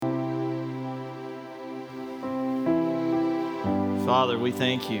Father, we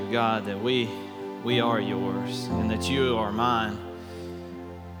thank you, God, that we are yours and that you are mine.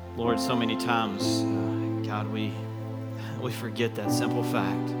 Lord, so many times, God, we forget that simple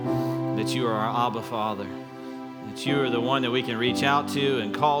fact that you are our Abba Father, that you are the one that we can reach out to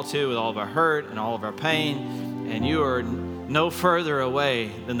and call to with all of our hurt and all of our pain, and you are no further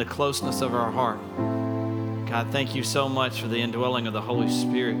away than the closeness of our heart. God, thank you so much for the indwelling of the Holy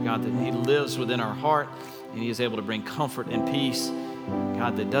Spirit, God, that he lives within our heart and he is able to bring comfort and peace,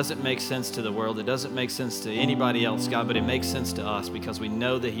 God, that doesn't make sense to the world. It doesn't make sense to anybody else, God, but it makes sense to us because we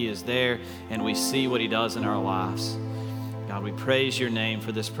know that he is there and we see what he does in our lives. God, we praise your name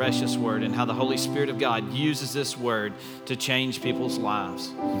for this precious word and how the Holy Spirit of God uses this word to change people's lives.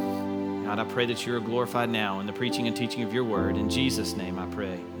 God, I pray that you are glorified now in the preaching and teaching of your word. In Jesus' name I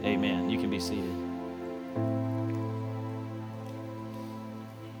pray. Amen. You can be seated.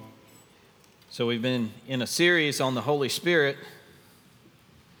 So we've been in a series on the Holy Spirit,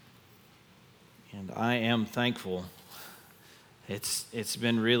 and I am thankful. It's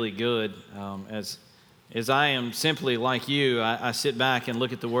been really good. As I am simply like you, I sit back and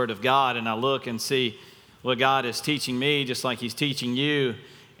look at the Word of God, and I look and see what God is teaching me, just like he's teaching you,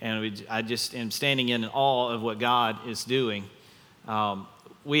 and I just am standing in awe of what God is doing.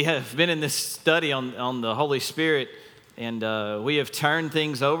 We have been in this study on the Holy Spirit, and we have turned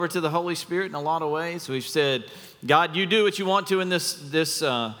things over to the Holy Spirit in a lot of ways. We've said, God, you do what you want to in this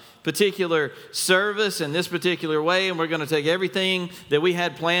particular service and this particular way, and we're going to take everything that we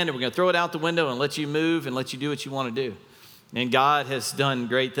had planned and we're going to throw it out the window and let you move and let you do what you want to do. And God has done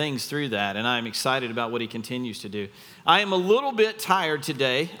great things through that, and I'm excited about what he continues to do. I am a little bit tired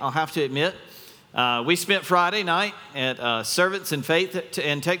today, I'll have to admit. We spent Friday night at Servants in Faith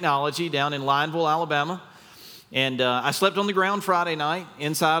and Technology down in Lineville, Alabama. And I slept on the ground Friday night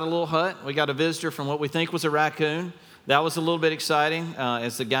inside a little hut. We got a visitor from what we think was a raccoon. That was a little bit exciting.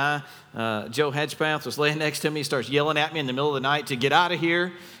 As the guy, Joe Hedgepath, was laying next to me, he starts yelling at me in the middle of the night to get out of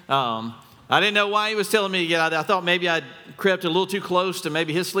here. I didn't know why he was telling me to get out of there. I thought maybe I'd crept a little too close to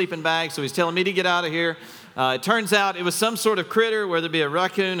maybe his sleeping bag, so he's telling me to get out of here. It turns out it was some sort of critter, whether it be a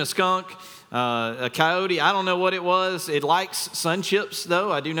raccoon, a skunk, a coyote. I don't know what it was. It likes sun chips,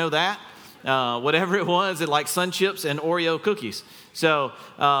 though. I do know that. Whatever it was, it liked sun chips and Oreo cookies. So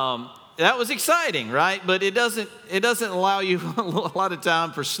that was exciting, right? But it doesn't allow you a lot of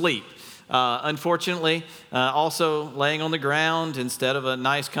time for sleep. Unfortunately, also laying on the ground instead of a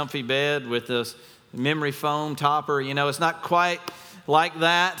nice comfy bed with this memory foam topper, it's not quite like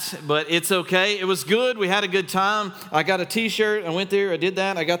that, but it's okay. It was good. We had a good time. I got a t-shirt. I went there. I did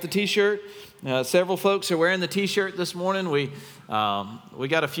that. I got the t-shirt. Several folks are wearing the t-shirt this morning. We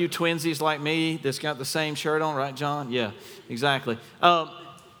got a few twinsies like me that's got the same shirt on, right, John? Yeah, exactly.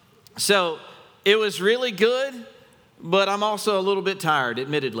 So it was really good, but I'm also a little bit tired,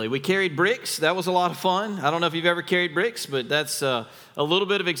 admittedly. We carried bricks. That was a lot of fun. I don't know if you've ever carried bricks, but that's a little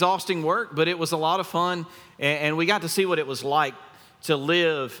bit of exhausting work, but it was a lot of fun, and we got to see what it was like to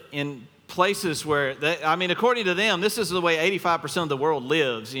live in places where, according to them, this is the way 85% of the world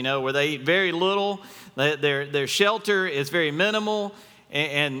lives, where they eat very little, their shelter is very minimal,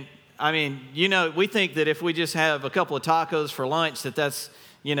 and we think that if we just have a couple of tacos for lunch, that's,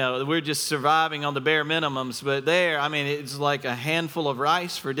 we're just surviving on the bare minimums, but it's like a handful of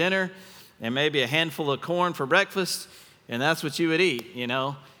rice for dinner, and maybe a handful of corn for breakfast, and that's what you would eat,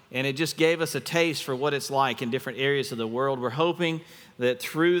 and it just gave us a taste for what it's like in different areas of the world. We're hoping that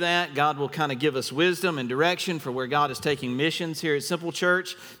through that, God will kind of give us wisdom and direction for where God is taking missions here at Simple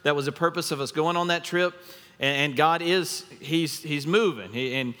Church. That was the purpose of us going on that trip. And God He's moving.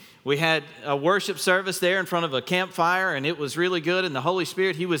 And we had a worship service there in front of a campfire, and it was really good. And the Holy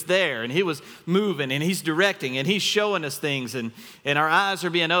Spirit, He was there, and He was moving, and He's directing, and He's showing us things, and our eyes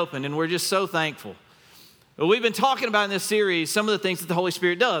are being opened, and we're just so thankful. Well, we've been talking about in this series some of the things that the Holy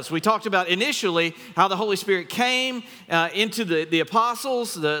Spirit does. We talked about initially how the Holy Spirit came into the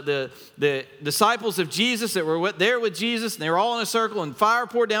apostles, the disciples of Jesus that were there with Jesus, and they were all in a circle, and fire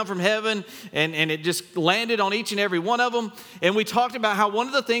poured down from heaven, and it just landed on each and every one of them. And we talked about how one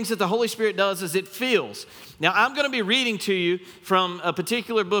of the things that the Holy Spirit does is it fills. Now, I'm going to be reading to you from a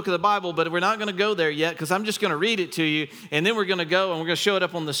particular book of the Bible, but we're not going to go there yet because I'm just going to read it to you, and then we're going to go and we're going to show it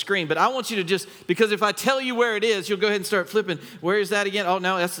up on the screen. But I want you to because if I tell you where it is, you'll go ahead and start flipping. Where is that again? Oh,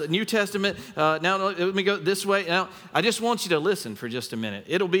 no, that's the New Testament. No, let me go this way. Now, I just want you to listen for just a minute.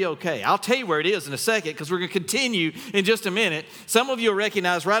 It'll be okay. I'll tell you where it is in a second because we're going to continue in just a minute. Some of you will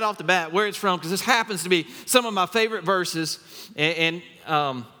recognize right off the bat where it's from because this happens to be some of my favorite verses, and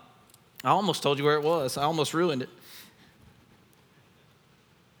I almost told you where it was. I almost ruined it.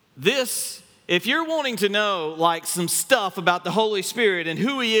 This if you're wanting to know like some stuff about the Holy Spirit and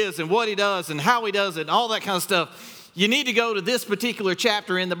who he is and what he does and how he does it and all that kind of stuff, you need to go to this particular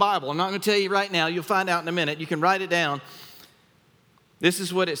chapter in the Bible. I'm not going to tell you right now. You'll find out in a minute. You can write it down. This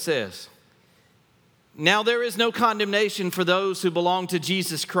is what it says. Now there is no condemnation for those who belong to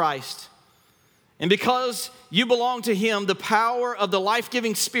Jesus Christ. And because you belong to him, the power of the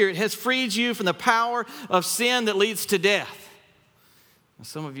life-giving Spirit has freed you from the power of sin that leads to death. Now,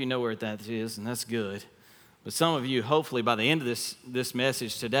 some of you know where that is, and that's good. But some of you, hopefully, by the end of this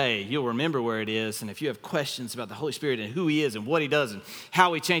message today, you'll remember where it is. And if you have questions about the Holy Spirit and who he is and what he does and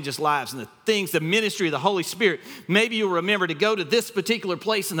how he changes lives and the things, the ministry of the Holy Spirit, maybe you'll remember to go to this particular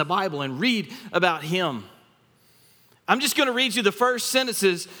place in the Bible and read about him. I'm just going to read you the first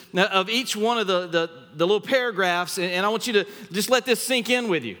sentences of each one of the little paragraphs, and I want you to just let this sink in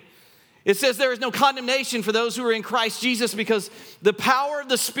with you. It says, there is no condemnation for those who are in Christ Jesus because the power of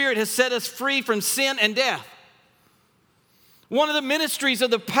the Spirit has set us free from sin and death. One of the ministries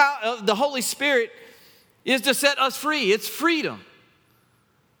of the Holy Spirit is to set us free. It's freedom.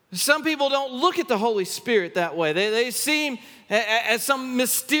 Some people don't look at the Holy Spirit that way. They see him as some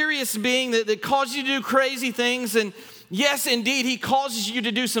mysterious being that causes you to do crazy things. And yes, indeed, he causes you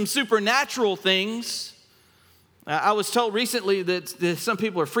to do some supernatural things. I was told recently that some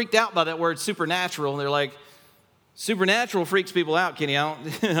people are freaked out by that word supernatural. And they're like, supernatural freaks people out, Kenny. I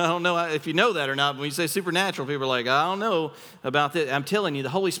don't know if you know that or not. But when you say supernatural, people are like, I don't know about that. I'm telling you, the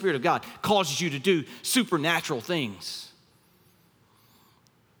Holy Spirit of God causes you to do supernatural things.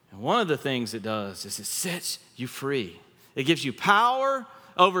 And one of the things it does is it sets you free. It gives you power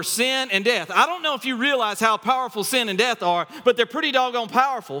over sin and death. I don't know if you realize how powerful sin and death are, but they're pretty doggone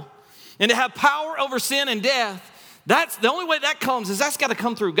powerful. And to have power over sin and death, that's the only way that comes is that's got to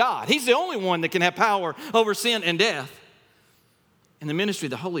come through God. He's the only one that can have power over sin and death. And the ministry of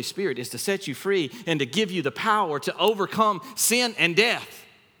the Holy Spirit is to set you free and to give you the power to overcome sin and death.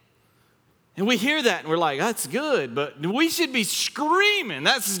 And we hear that and we're like, that's good, but we should be screaming,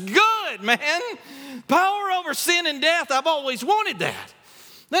 that's good, man. Power over sin and death, I've always wanted that.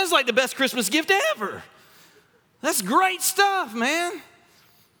 That's like the best Christmas gift ever. That's great stuff, man.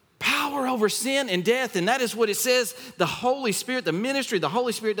 Power over sin and death, and that is what it says the Holy Spirit, the ministry of the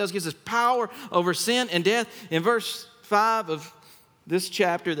Holy Spirit does, gives us power over sin and death. In verse 5 of this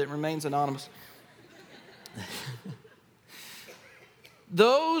chapter that remains anonymous,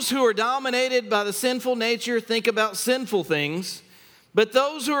 those who are dominated by the sinful nature think about sinful things, but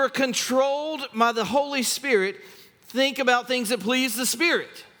those who are controlled by the Holy Spirit think about things that please the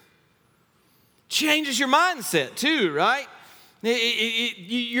Spirit. Changes your mindset too, right?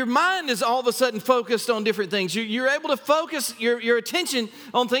 Your mind is all of a sudden focused on different things. You're able to focus your attention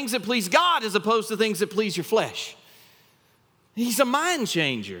on things that please God as opposed to things that please your flesh. He's a mind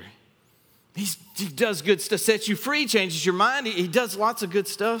changer. He does good stuff, sets you free, changes your mind. He does lots of good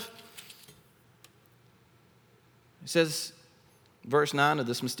stuff. It says, verse 9 of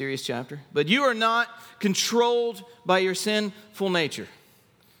this mysterious chapter, but you are not controlled by your sinful nature.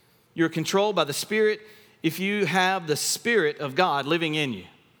 You're controlled by the Spirit if you have the Spirit of God living in you.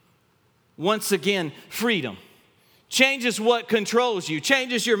 Once again, freedom changes what controls you,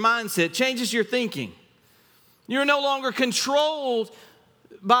 changes your mindset, changes your thinking. You're no longer controlled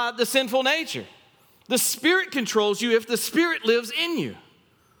by the sinful nature. The Spirit controls you if the Spirit lives in you.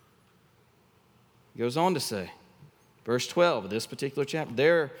 He goes on to say, verse 12 of this particular chapter,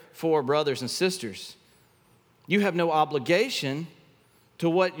 therefore, brothers and sisters, you have no obligation to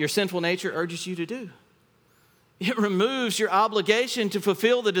what your sinful nature urges you to do. It removes your obligation to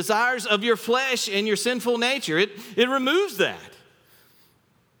fulfill the desires of your flesh and your sinful nature. It removes that.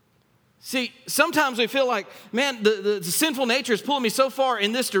 See, sometimes we feel like, man, the sinful nature is pulling me so far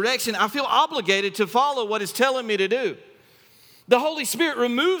in this direction, I feel obligated to follow what it's telling me to do. The Holy Spirit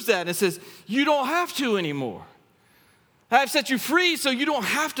removes that and says, you don't have to anymore. I have set you free so you don't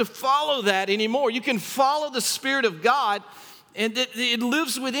have to follow that anymore. You can follow the Spirit of God, and it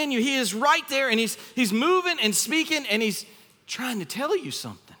lives within you. He is right there, and he's moving and speaking, and he's trying to tell you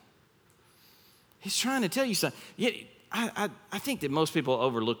something. He's trying to tell you something. I think that most people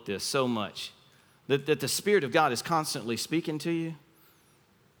overlook this so much, that the Spirit of God is constantly speaking to you.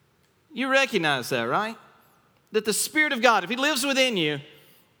 You recognize that, right? That the Spirit of God, if He lives within you,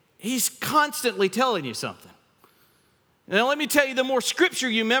 He's constantly telling you something. Now, let me tell you, the more Scripture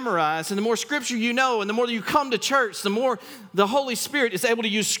you memorize and the more Scripture you know and the more you come to church, the more the Holy Spirit is able to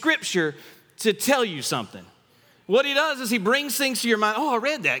use Scripture to tell you something. What He does is He brings things to your mind. Oh, I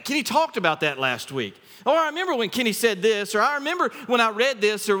read that. Kenny talked about that last week. Oh, I remember when Kenny said this, or I remember when I read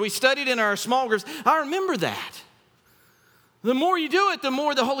this, or we studied in our small groups. I remember that. The more you do it, the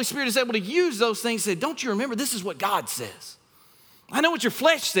more the Holy Spirit is able to use those things and say, don't you remember, this is what God says. I know what your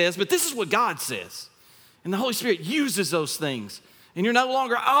flesh says, but this is what God says. And the Holy Spirit uses those things. And you're no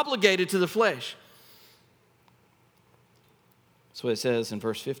longer obligated to the flesh. That's what it says in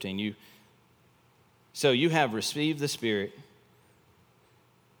verse 15. So you have received the Spirit.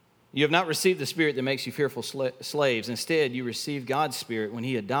 You have not received the Spirit that makes you fearful slaves. Instead, you received God's Spirit when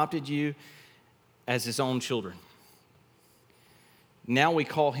He adopted you as His own children. Now we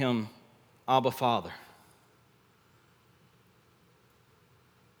call Him Abba, Father.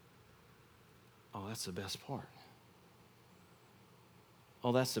 Oh, that's the best part.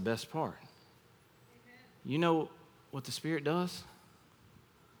 Oh, that's the best part. You know what the Spirit does?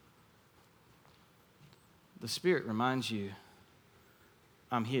 The Spirit reminds you,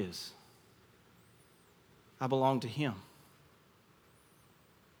 I'm His. I belong to Him.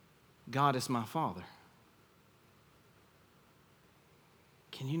 God is my Father.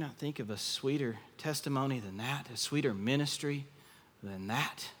 Can you not think of a sweeter testimony than that, a sweeter ministry than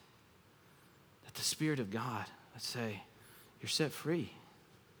that? That the Spirit of God would say, you're set free.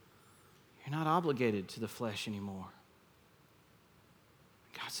 You're not obligated to the flesh anymore.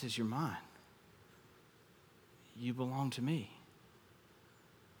 God says, you're mine. You belong to me.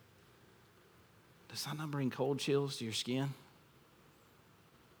 Does that not bring cold chills to your skin?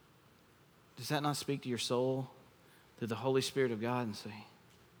 Does that not speak to your soul through the Holy Spirit of God and say,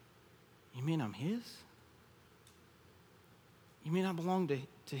 you mean I'm His? You mean I belong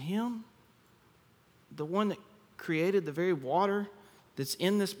to Him? The one that created the very water that's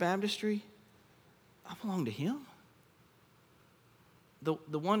in this baptistry? I belong to Him.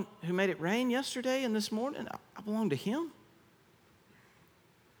 The one who made it rain yesterday and this morning, I belong to Him.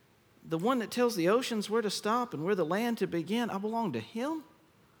 The one that tells the oceans where to stop and where the land to begin, I belong to Him.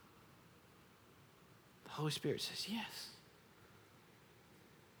 The Holy Spirit says, yes,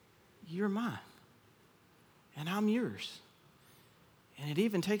 you're mine, and I'm yours. And it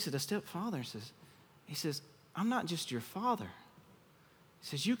even takes it a step farther and says, He says, I'm not just your Father. He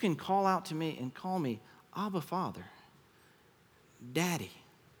says, you can call out to me and call me Abba, Father, Daddy,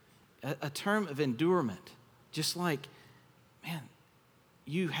 a term of endurement, just like, man,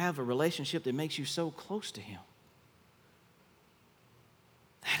 you have a relationship that makes you so close to Him.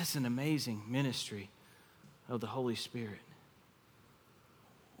 That is an amazing ministry of the Holy Spirit.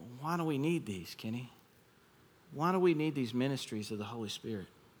 Why do we need these, Kenny? Why do we need these ministries of the Holy Spirit?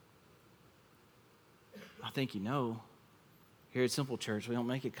 I think you know. Here at Simple Church, we don't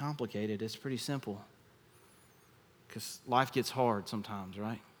make it complicated. It's pretty simple. Because life gets hard sometimes,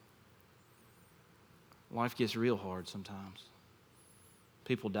 right? Life gets real hard sometimes.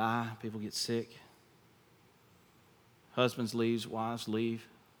 People die, people get sick. Husbands leave, wives leave.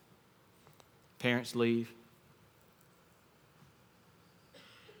 Parents leave.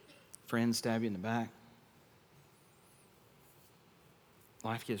 Friends stab you in the back.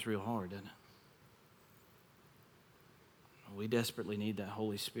 Life gets real hard, doesn't it? We desperately need that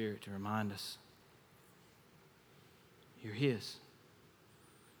Holy Spirit to remind us, you're His.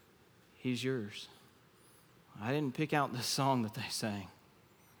 He's yours. I didn't pick out this song that they sang.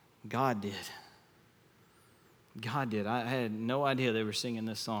 God did. God did. I had no idea they were singing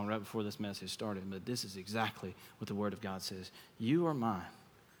this song right before this message started, but this is exactly what the Word of God says. You are mine,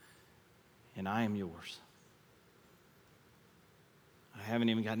 and I am yours. I haven't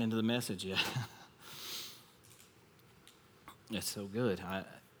even gotten into the message yet. It's so good.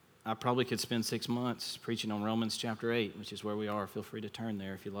 I probably could spend 6 months preaching on Romans chapter 8, which is where we are. Feel free to turn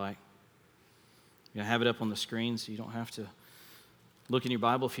there if you like. You're going to have it up on the screen so you don't have to look in your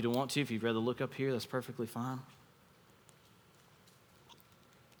Bible if you don't want to. If you'd rather look up here, that's perfectly fine.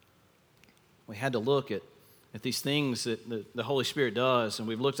 We had to look at these things that the Holy Spirit does, and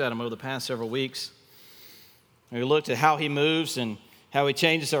we've looked at them over the past several weeks. We looked at how He moves and how He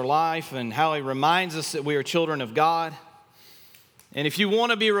changes our life and how He reminds us that we are children of God. And if you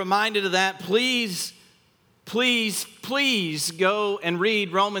want to be reminded of that, please go and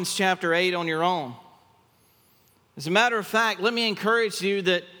read Romans chapter 8 on your own. As a matter of fact, let me encourage you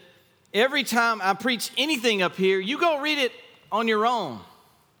that every time I preach anything up here, you go read it on your own.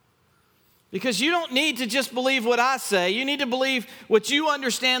 Because you don't need to just believe what I say. You need to believe what you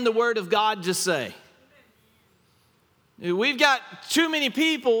understand the Word of God to say. We've got too many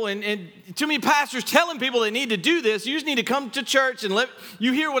people and too many pastors telling people they need to do this. You just need to come to church and let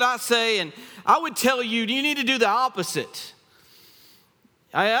you hear what I say. And I would tell you, you need to do the opposite.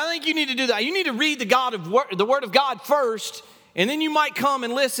 I think you need to do that. You need to read the Word of God first, and then you might come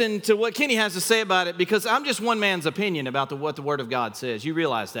and listen to what Kenny has to say about it, because I'm just one man's opinion about what the Word of God says. You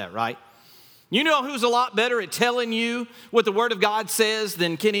realize that, right? You know who's a lot better at telling you what the Word of God says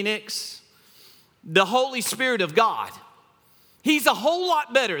than Kenny Nix? The Holy Spirit of God. He's a whole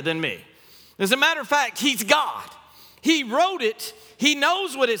lot better than me. As a matter of fact, He's God. He wrote it, He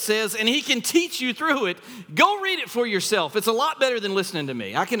knows what it says, and He can teach you through it. Go read it for yourself. It's a lot better than listening to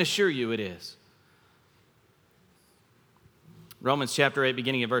me. I can assure you it is. Romans chapter 8,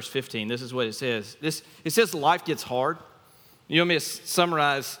 beginning of verse 15. This is what it says. It says life gets hard. You want me to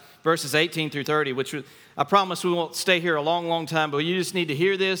summarize verses 18 through 30, which I promise we won't stay here a long, long time, but you just need to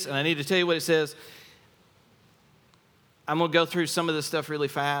hear this, and I need to tell you what it says. I'm going to go through some of this stuff really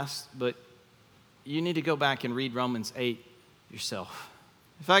fast, but you need to go back and read Romans 8 yourself.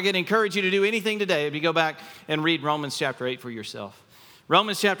 If I could encourage you to do anything today, it'd be go back and read Romans chapter 8 for yourself.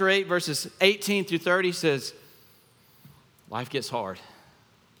 Romans chapter 8, verses 18 through 30 says, life gets hard.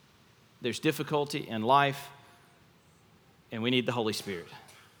 There's difficulty in life, and we need the Holy Spirit.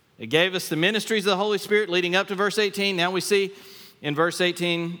 It gave us the ministries of the Holy Spirit leading up to verse 18. Now we see in verse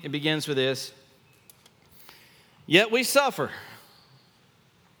 18, it begins with this. Yet we suffer.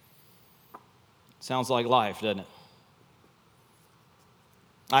 Sounds like life, doesn't it?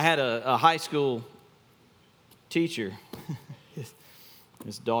 I had a high school teacher.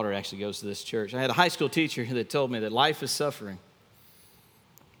 His daughter actually goes to this church. I had a high school teacher that told me that life is suffering.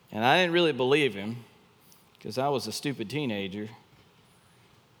 And I didn't really believe him because I was a stupid teenager.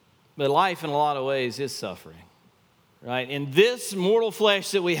 But life in a lot of ways is suffering, right? In this mortal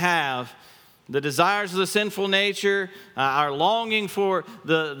flesh that we have, the desires of the sinful nature, our longing for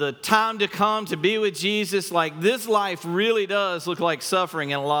the time to come to be with Jesus, like this life really does look like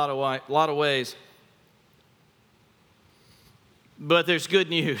suffering in a lot of ways. But there's good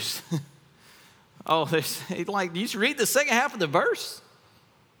news. You should read the second half of the verse.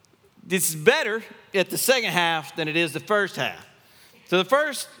 It's better at the second half than it is the first half. So the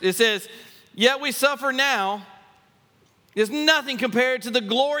first, it says, yet we suffer now is nothing compared to the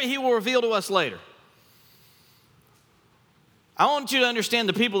glory He will reveal to us later. I want you to understand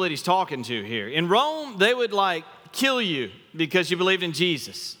the people that He's talking to here. In Rome, they would kill you because you believed in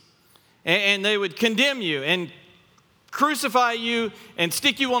Jesus. And they would condemn you and crucify you and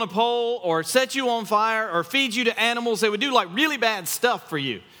stick you on a pole or set you on fire or feed you to animals. They would do really bad stuff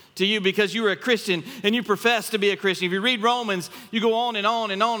to you because you were a Christian and you profess to be a Christian. If you read Romans, you go on and on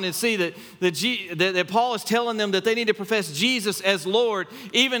and on and see that Paul is telling them that they need to profess Jesus as Lord,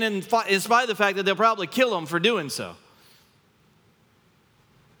 even in spite of the fact that they'll probably kill them for doing so.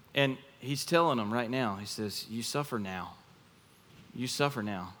 And he's telling them right now, he says, you suffer now. You suffer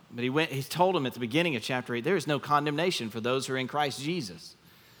now. But he told them at the beginning of chapter 8, there is no condemnation for those who are in Christ Jesus.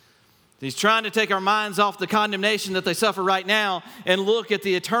 He's trying to take our minds off the condemnation that they suffer right now and look at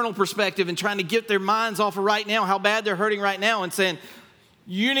the eternal perspective and trying to get their minds off of right now, how bad they're hurting right now, and saying,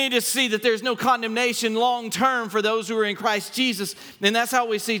 you need to see that there's no condemnation long term for those who are in Christ Jesus. And that's how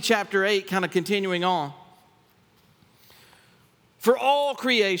we see chapter 8 kind of continuing on. For all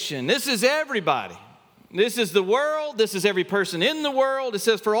creation, this is everybody. This is the world. This is every person in the world. It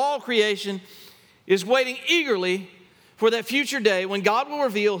says, for all creation is waiting eagerly for that future day when God will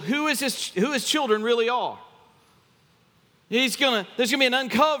reveal who His children really are. There's going to be an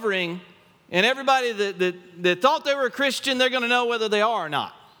uncovering, and everybody that thought they were a Christian, they're going to know whether they are or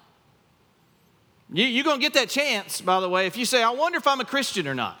not. You're going to get that chance, by the way, if you say, I wonder if I'm a Christian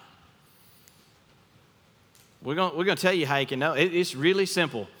or not. We're going to tell you how you can know. It's really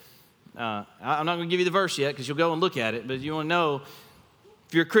simple. I'm not going to give you the verse yet because you'll go and look at it, but you want to know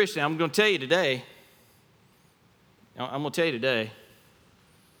if you're a Christian. I'm going to tell you today. I'm going to tell you today.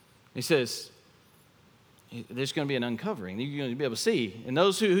 He says, there's going to be an uncovering. You're going to be able to see. And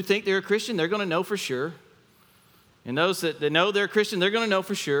those who think they're a Christian, they're going to know for sure. And those that know they're a Christian, they're going to know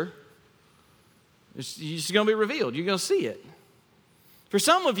for sure. It's going to be revealed. You're going to see it. For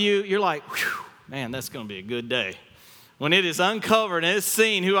some of you, you're like, whew, man, that's going to be a good day. When it is uncovered and it's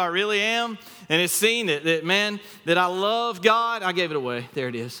seen who I really am, and it's seen that I love God. I gave it away. There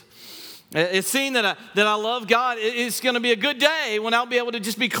it is. It's seen that I love God. It's going to be a good day when I'll be able to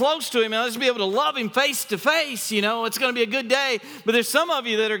just be close to Him and I'll just be able to love Him face to face. It's going to be a good day. But there's some of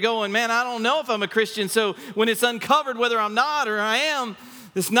you that are going, man, I don't know if I'm a Christian. So when it's uncovered, whether I'm not or I am,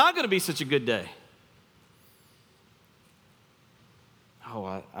 it's not going to be such a good day.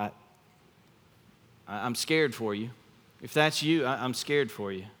 Oh, I'm scared for you. If that's you, I'm scared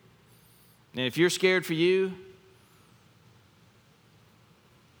for you. And if you're scared for you,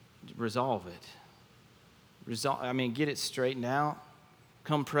 resolve it. Get it straightened out.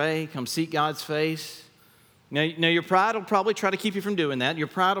 Come pray. Come seek God's face. Now, your pride will probably try to keep you from doing that. Your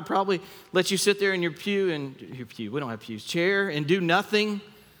pride will probably let you sit there in your pew. We don't have pews. Chair and do nothing.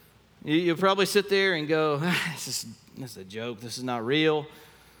 You'll probably sit there and go, this is a joke. This is not real.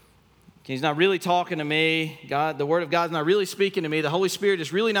 He's not really talking to me. God, the Word of God's not really speaking to me. The Holy Spirit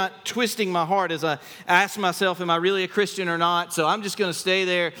is really not twisting my heart as I ask myself, am I really a Christian or not? So I'm just going to stay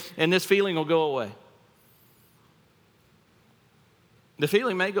there and this feeling will go away. The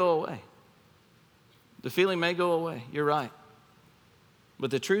feeling may go away. The feeling may go away. You're right.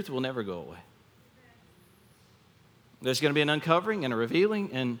 But the truth will never go away. There's going to be an uncovering and a revealing,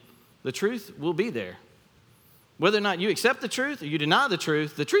 and the truth will be there. Whether or not you accept the truth or you deny the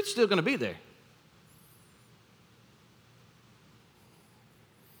truth's still going to be there.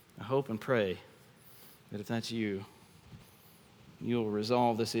 I hope and pray that if that's you, you'll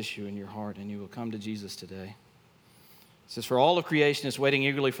resolve this issue in your heart and you will come to Jesus today. It says, for all of creation is waiting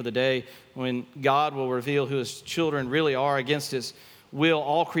eagerly for the day when God will reveal who his children really are. Against his will,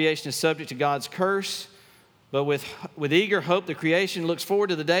 all creation is subject to God's curse. But with eager hope, the creation looks forward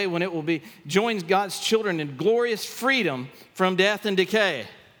to the day when it will joins God's children in glorious freedom from death and decay.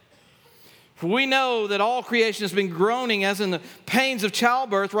 For we know that all creation has been groaning as in the pains of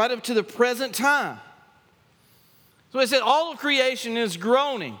childbirth right up to the present time. So I said all of creation is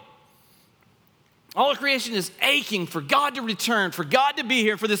groaning. All of creation is aching for God to return, for God to be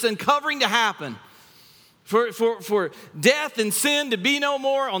here, for this uncovering to happen. For death and sin to be no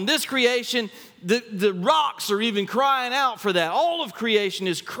more on this creation. The rocks are even crying out for that. All of creation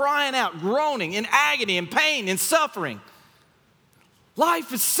is crying out, groaning in agony and pain and suffering.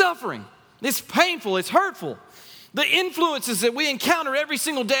 Life is suffering. It's painful. It's hurtful. The influences that we encounter every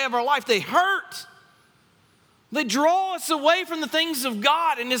single day of our life, they hurt. They draw us away from the things of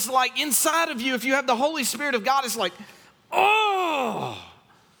God. And it's like inside of you, if you have the Holy Spirit of God, it's like, oh.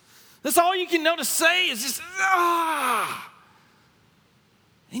 That's all you can know to say is just, ah.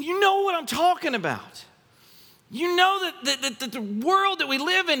 And you know what I'm talking about. You know that the world that we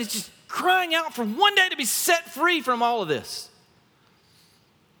live in is just crying out for one day to be set free from all of this.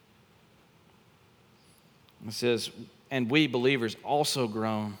 It says, and we believers also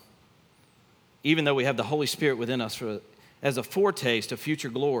groan, even though we have the Holy Spirit within us as a foretaste of future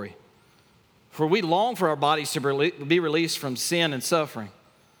glory. For we long for our bodies to be released from sin and suffering.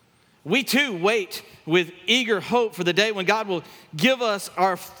 We too wait with eager hope for the day when God will give us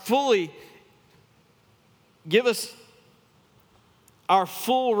our full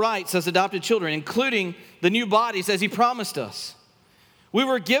rights as adopted children, including the new bodies as he promised us. We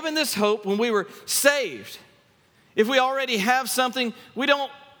were given this hope when we were saved. If we already have something, we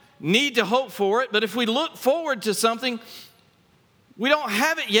don't need to hope for it, but if we look forward to something, we don't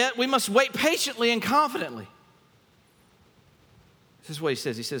have it yet, we must wait patiently and confidently. This is what he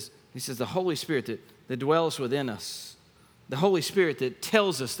says. He says the Holy Spirit that dwells within us, the Holy Spirit that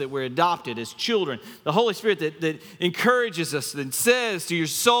tells us that we're adopted as children, the Holy Spirit that encourages us and says to your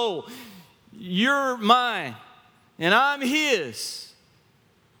soul, you're mine and I'm his.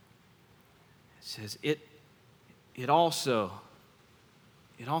 It says it also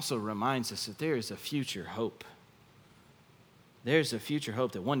reminds us that there is a future hope. There's a future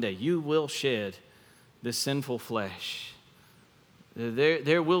hope that one day you will shed this sinful flesh.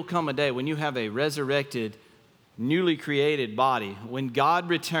 There will come a day when you have a resurrected, newly created body. When God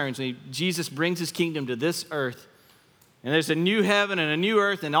returns, when Jesus brings his kingdom to this earth, and there's a new heaven and a new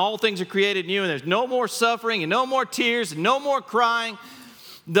earth, and all things are created new, and there's no more suffering and no more tears and no more crying.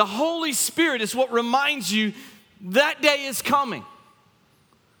 The Holy Spirit is what reminds you that day is coming.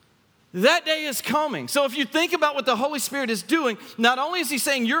 That day is coming. So if you think about what the Holy Spirit is doing, not only is he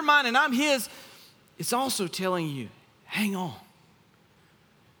saying you're mine and I'm his, it's also telling you, hang on.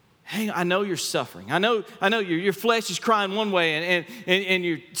 I know you're suffering. I know your flesh is crying one way and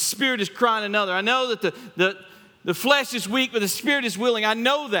your spirit is crying another. I know that the flesh is weak, but the spirit is willing. I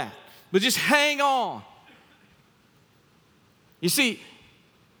know that. But just hang on. You see,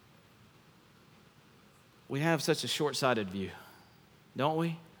 we have such a short-sighted view, don't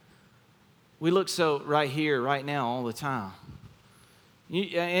we? We look so right here, right now, all the time.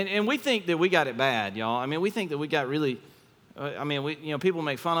 And we think that we got it bad, y'all. I mean, we think that we got really... people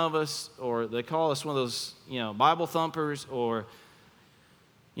make fun of us, or they call us one of those, Bible thumpers, or,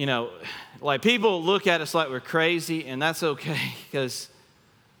 like people look at us like we're crazy, and that's okay, because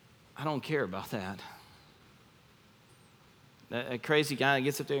I don't care about that. A crazy guy that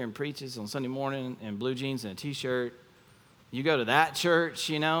gets up there and preaches on Sunday morning in blue jeans and a T-shirt, you go to that church,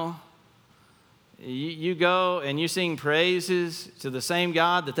 you go and you sing praises to the same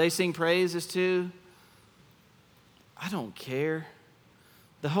God that they sing praises to. I don't care.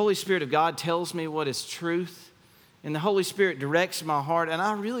 The Holy Spirit of God tells me what is truth, and the Holy Spirit directs my heart, and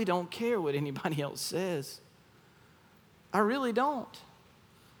I really don't care what anybody else says. I really don't.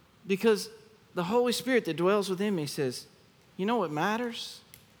 Because the Holy Spirit that dwells within me says, you know what matters?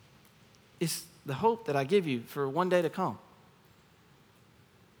 It's the hope that I give you for one day to come.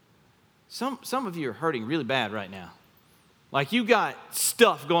 Some of you are hurting really bad right now. Like you got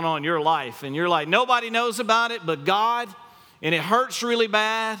stuff going on in your life and you're like, nobody knows about it but God, and it hurts really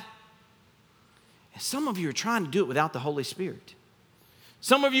bad. And some of you are trying to do it without the Holy Spirit.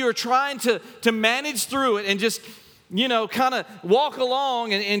 Some of you are trying to manage through it and just, kind of walk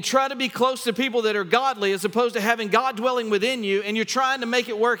along and try to be close to people that are godly as opposed to having God dwelling within you, and you're trying to make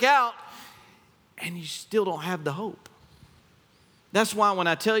it work out and you still don't have the hope. That's why when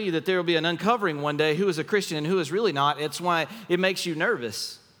I tell you that there will be an uncovering one day who is a Christian and who is really not, it's why it makes you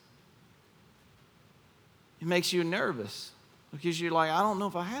nervous. It makes you nervous because you're like, I don't know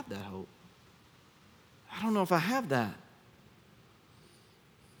if I have that hope. I don't know if I have that.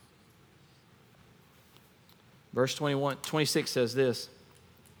 Verse 26 says this,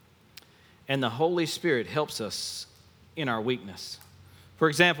 and the Holy Spirit helps us in our weakness. For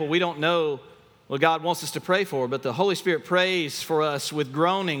example, we don't know what God wants us to pray for, but the Holy Spirit prays for us with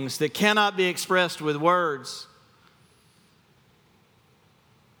groanings that cannot be expressed with words.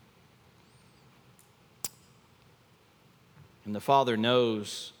 And the Father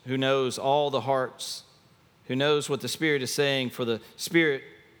knows, who knows all the hearts, who knows what the Spirit is saying, for the Spirit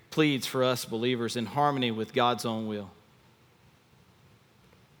pleads for us believers in harmony with God's own will.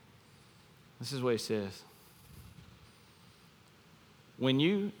 This is what he says. When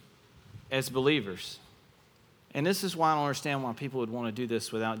you, as believers, and this is why I don't understand why people would want to do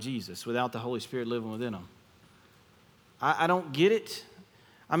this without Jesus, without the Holy Spirit living within them. I don't get it.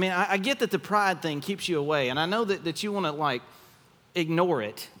 I mean, I get that the pride thing keeps you away, and I know that you want to, ignore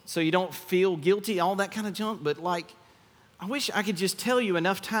it so you don't feel guilty, all that kind of junk, but, I wish I could just tell you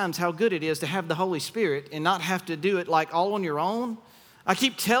enough times how good it is to have the Holy Spirit and not have to do it, all on your own. I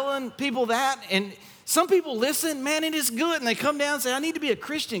keep telling people that, and some people listen, man, it is good, and they come down and say, I need to be a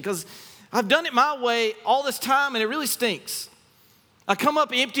Christian because I've done it my way all this time, and it really stinks. I come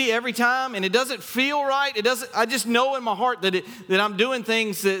up empty every time, and it doesn't feel right. I just know in my heart that I'm doing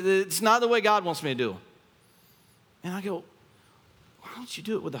things that it's not the way God wants me to do them. And I go, why don't you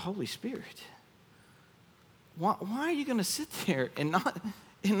do it with the Holy Spirit? Why are you going to sit there and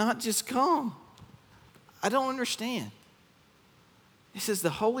not just come? I don't understand. It says the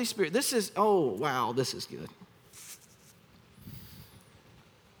Holy Spirit. This is good.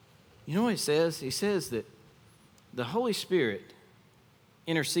 You know what he says? He says that the Holy Spirit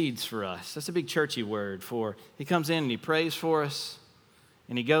intercedes for us. That's a big churchy word for he comes in and he prays for us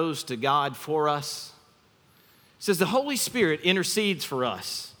and he goes to God for us. It says the Holy Spirit intercedes for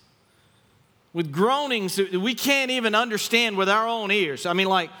us with groanings that we can't even understand with our own ears. I mean,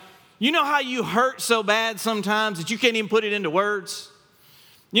 you know how you hurt so bad sometimes that you can't even put it into words?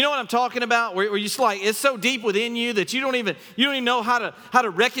 You know what I'm talking about? Where you just it's so deep within you that you don't even know how to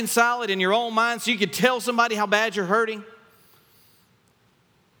reconcile it in your own mind so you can tell somebody how bad you're hurting.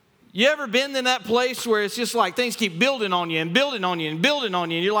 You ever been in that place where it's just things keep building on you and building on you and building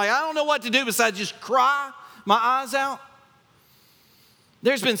on you, and you're like, I don't know what to do besides just cry my eyes out?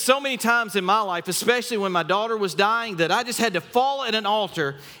 There's been so many times in my life, especially when my daughter was dying, that I just had to fall at an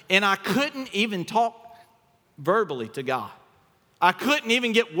altar and I couldn't even talk verbally to God. I couldn't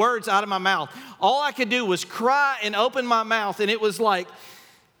even get words out of my mouth. All I could do was cry and open my mouth, and it was I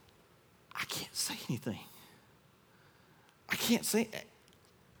can't say anything. I can't say it.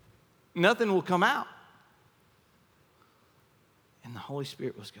 Nothing will come out. And the Holy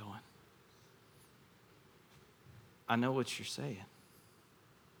Spirit was going, I know what you're saying.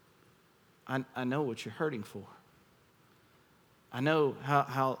 I know what you're hurting for. I know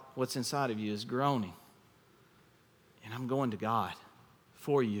how what's inside of you is groaning. And I'm going to God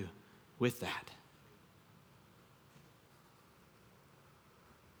for you with that.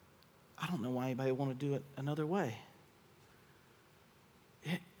 I don't know why anybody would want to do it another way.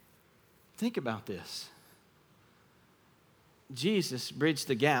 Think about this. Jesus bridged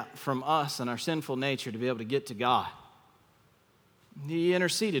the gap from us and our sinful nature to be able to get to God. He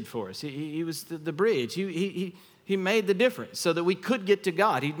interceded for us. He was the bridge. He made the difference so that we could get to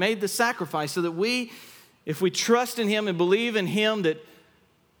God. He made the sacrifice so that we, if we trust in Him and believe in Him, that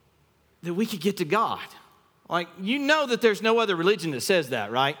we could get to God. You know that there's no other religion that says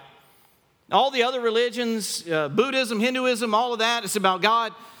that, right? All the other religions, Buddhism, Hinduism, all of that, it's about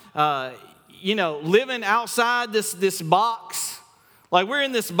God, living outside this box. We're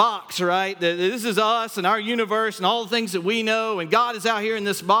in this box, right? This is us and our universe and all the things that we know, and God is out here in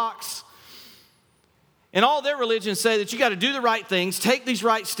this box. And all their religions say that you got to do the right things, take these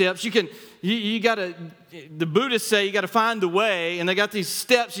right steps. You got to the Buddhists say you got to find the way, and they got these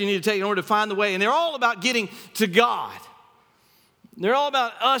steps you need to take in order to find the way, and they're all about getting to God. They're all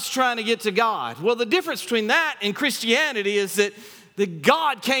about us trying to get to God. Well, the difference between that and Christianity is that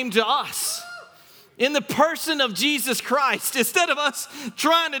God came to us in the person of Jesus Christ. Instead of us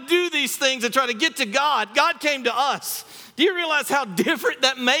trying to do these things and try to get to God, God came to us. Do you realize how different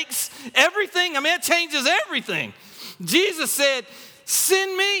that makes everything? I mean, it changes everything. Jesus said,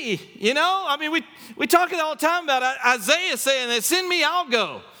 send me, I mean, we talk all the time about Isaiah saying that, send me, I'll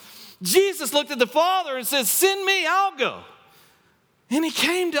go. Jesus looked at the Father and said, send me, I'll go. And he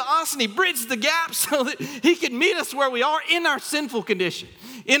came to us and he bridged the gap so that he could meet us where we are in our sinful condition,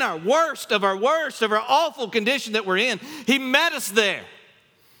 in our worst of our awful condition that we're in. He met us there.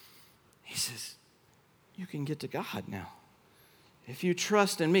 He says, you can get to God now. If you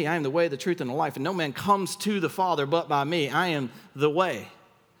trust in me, I am the way, the truth, and the life, and no man comes to the Father but by me. I am the way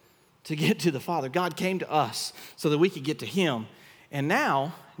to get to the Father. God came to us so that we could get to him. And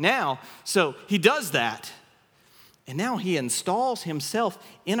now, so he does that. And now he installs himself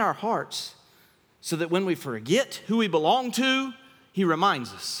in our hearts so that when we forget who we belong to, he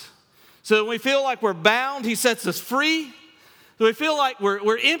reminds us. So that when we feel like we're bound, he sets us free. So we feel like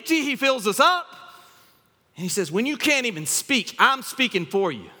we're empty, he fills us up. And he says, when you can't even speak, I'm speaking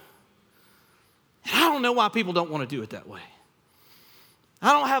for you. And I don't know why people don't want to do it that way.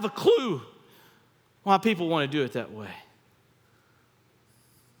 I don't have a clue why people want to do it that way.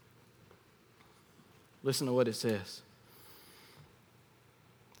 Listen to what it says.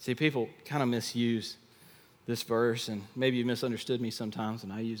 See, people kind of misuse this verse, and maybe you misunderstood me sometimes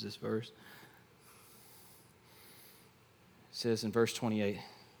when I use this verse. It says in verse 28,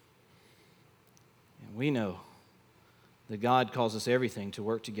 and we know that God causes everything to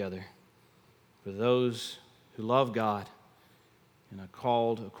work together for those who love God and are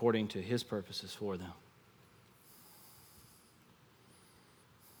called according to his purposes for them.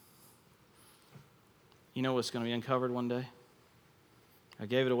 You know what's going to be uncovered one day? I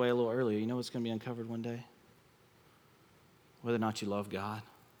gave it away a little earlier. You know what's going to be uncovered one day? Whether or not you love God.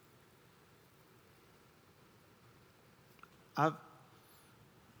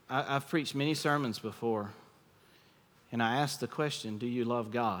 I've preached many sermons before, and I asked the question, do you love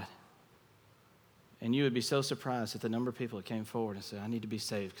God? And you would be so surprised at the number of people that came forward and said, I need to be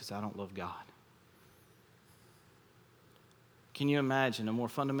saved because I don't love God. Can you imagine a more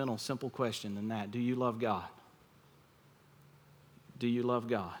fundamental, simple question than that? Do you love God? Do you love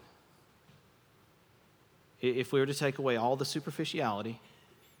God? If we were to take away all the superficiality,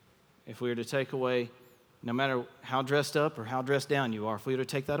 if we were to take away, no matter how dressed up or how dressed down you are, if we were to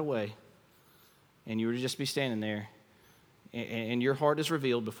take that away and you were to just be standing there and your heart is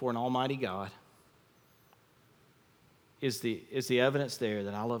revealed before an almighty God, is the evidence there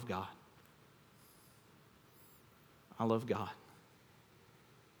that I love God? I love God.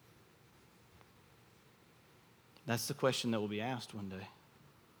 That's the question that will be asked one day.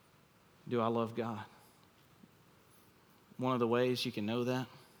 Do I love God? One of the ways you can know that,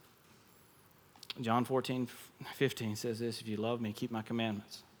 John 14:15 says this, if you love me, keep my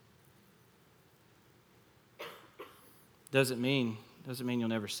commandments. Doesn't mean you'll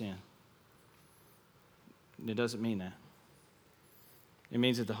never sin. It doesn't mean that. It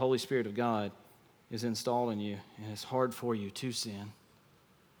means that the Holy Spirit of God is installed in you, and it's hard for you to sin.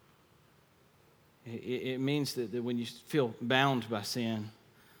 It means that when you feel bound by sin,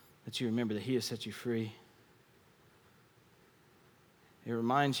 that you remember that he has set you free. It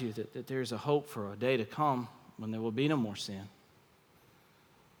reminds you that there's a hope for a day to come when there will be no more sin,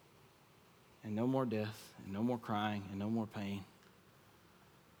 and no more death, and no more crying, and no more pain.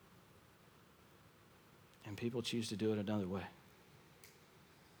 And people choose to do it another way.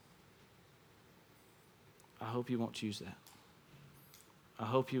 I hope you won't choose that. I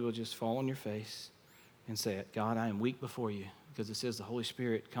hope you will just fall on your face and say, God, I am weak before you, because it says the Holy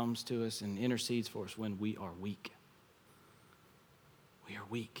Spirit comes to us and intercedes for us when we are weak. We are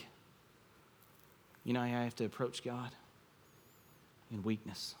weak. You know how I have to approach God? In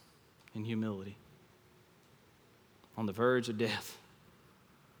weakness, in humility, on the verge of death.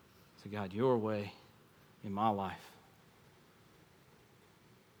 So God, your way in my life.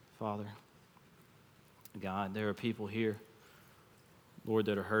 Father, God, there are people here, Lord,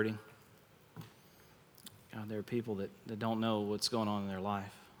 that are hurting. God, there are people that don't know what's going on in their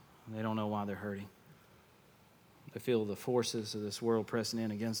life. They don't know why they're hurting. They feel the forces of this world pressing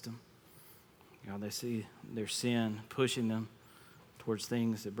in against them. God, they see their sin pushing them towards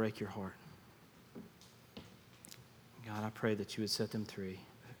things that break your heart. God, I pray that you would set them free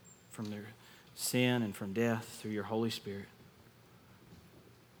from their sin and from death through your Holy Spirit.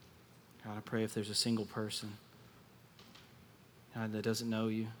 God, I pray if there's a single person, God, that doesn't know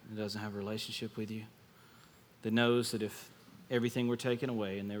you, that doesn't have a relationship with you, that knows that if everything were taken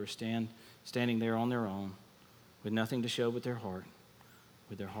away and they were standing there on their own with nothing to show but their heart,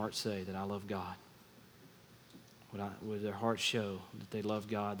 would their heart say that I love God? Would their heart show that they love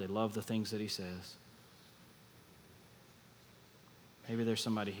God, they love the things that he says? Maybe there's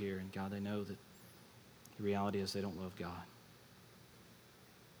somebody here, and God, they know that the reality is they don't love God.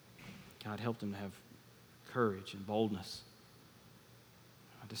 God, help them to have courage and boldness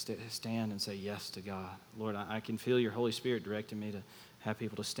to stand and say yes to God. Lord, I can feel your Holy Spirit directing me to have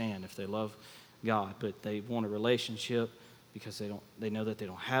people to stand if they love God, but they want a relationship because they know that they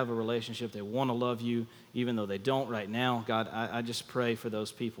don't have a relationship. They want to love you even though they don't right now. God, I just pray for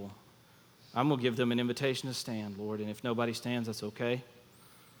those people. I'm going to give them an invitation to stand, Lord, and if nobody stands, that's okay.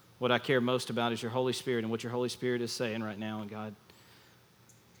 What I care most about is your Holy Spirit and what your Holy Spirit is saying right now. And God,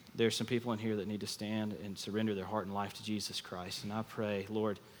 there's some people in here that need to stand and surrender their heart and life to Jesus Christ. And I pray,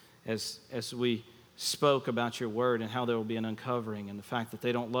 Lord, as we spoke about your word and how there will be an uncovering and the fact that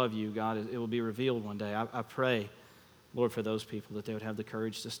they don't love you, God, it will be revealed one day. I pray, Lord, for those people that they would have the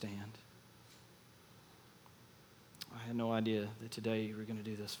courage to stand. I had no idea that today you were going to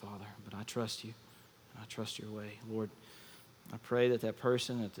do this, Father, but I trust you and I trust your way. Lord, I pray that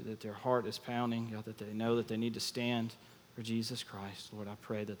person, that their heart is pounding, God, that they know that they need to stand for Jesus Christ. Lord, I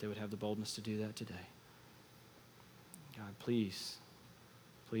pray that they would have the boldness to do that today. God, please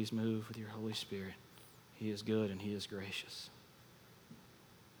move with your Holy Spirit. He is good and he is gracious.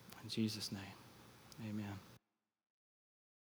 In Jesus' name, amen.